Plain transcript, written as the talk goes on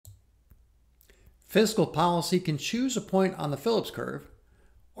Fiscal policy can choose a point on the Phillips curve,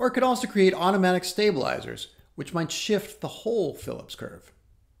 or it could also create automatic stabilizers, which might shift the whole Phillips curve.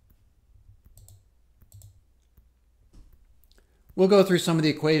 We'll go through some of the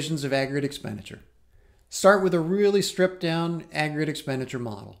equations of aggregate expenditure. Start with a really stripped down aggregate expenditure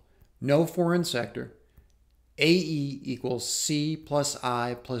model. No foreign sector. AE equals C plus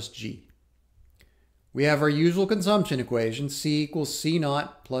I plus G. We have our usual consumption equation, C equals C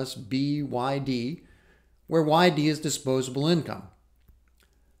naught plus BYD, where YD is disposable income.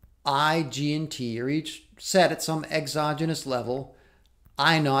 I, G, and T are each set at some exogenous level,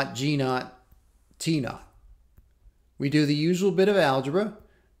 I naught, G naught, T naught. We do the usual bit of algebra.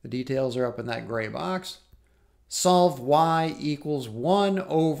 The details are up in that gray box. Solve y equals 1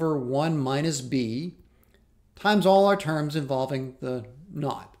 over 1 minus b times all our terms involving the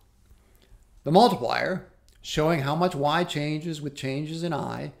naught. The multiplier, showing how much y changes with changes in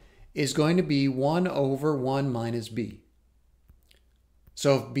I, is going to be 1 over 1 minus b.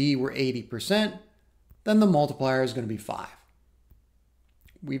 So if b were 80%, then the multiplier is going to be 5.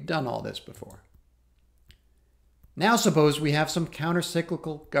 We've done all this before. Now suppose we have some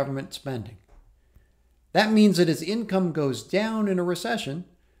countercyclical government spending. That means that as income goes down in a recession,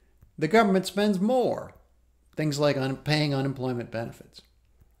 the government spends more, things like paying unemployment benefits.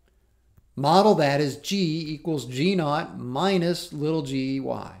 Model that as G equals G naught minus little g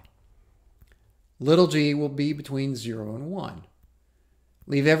y. Little g will be between 0 and 1.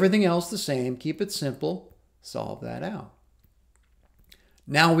 Leave everything else the same, keep it simple, solve that out.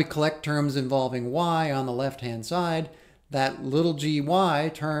 Now we collect terms involving y on the left-hand side. That little gy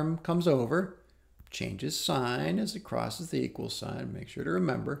term comes over, changes sign as it crosses the equal sign, make sure to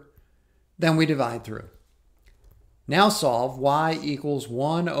remember. Then we divide through. Now solve y equals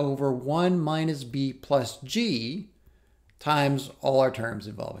 1 over 1 minus b plus g times all our terms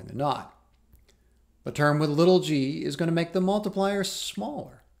involving the naught. The term with little g is going to make the multiplier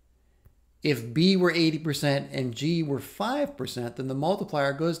smaller. If b were 80% and g were 5%, then the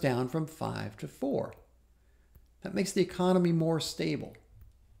multiplier goes down from 5 to 4. That makes the economy more stable.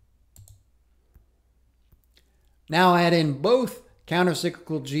 Now add in both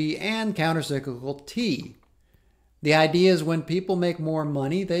countercyclical G and countercyclical T. The idea is when people make more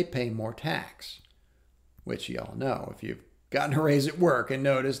money, they pay more tax, which you all know if you've gotten a raise at work and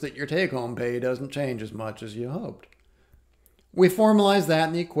noticed that your take-home pay doesn't change as much as you hoped. We formalize that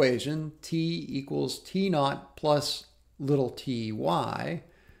in the equation, T equals T naught plus little ty,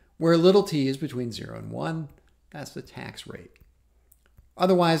 where little t is between 0 and 1. That's the tax rate.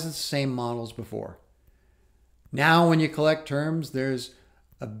 Otherwise, it's the same model as before. Now, when you collect terms, there's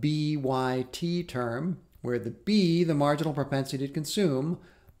a BYT term, where the B, the marginal propensity to consume,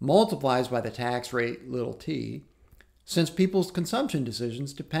 multiplies by the tax rate, little t, since people's consumption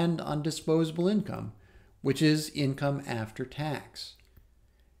decisions depend on disposable income, which is income after tax.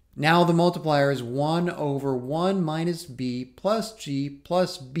 Now the multiplier is 1 over 1 minus b plus g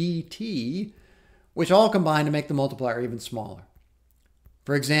plus bt, which all combine to make the multiplier even smaller.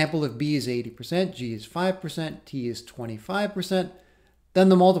 For example, if b is 80%, g is 5%, t is 25%, then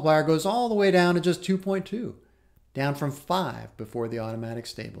the multiplier goes all the way down to just 2.2, down from 5 before the automatic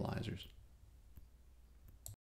stabilizers.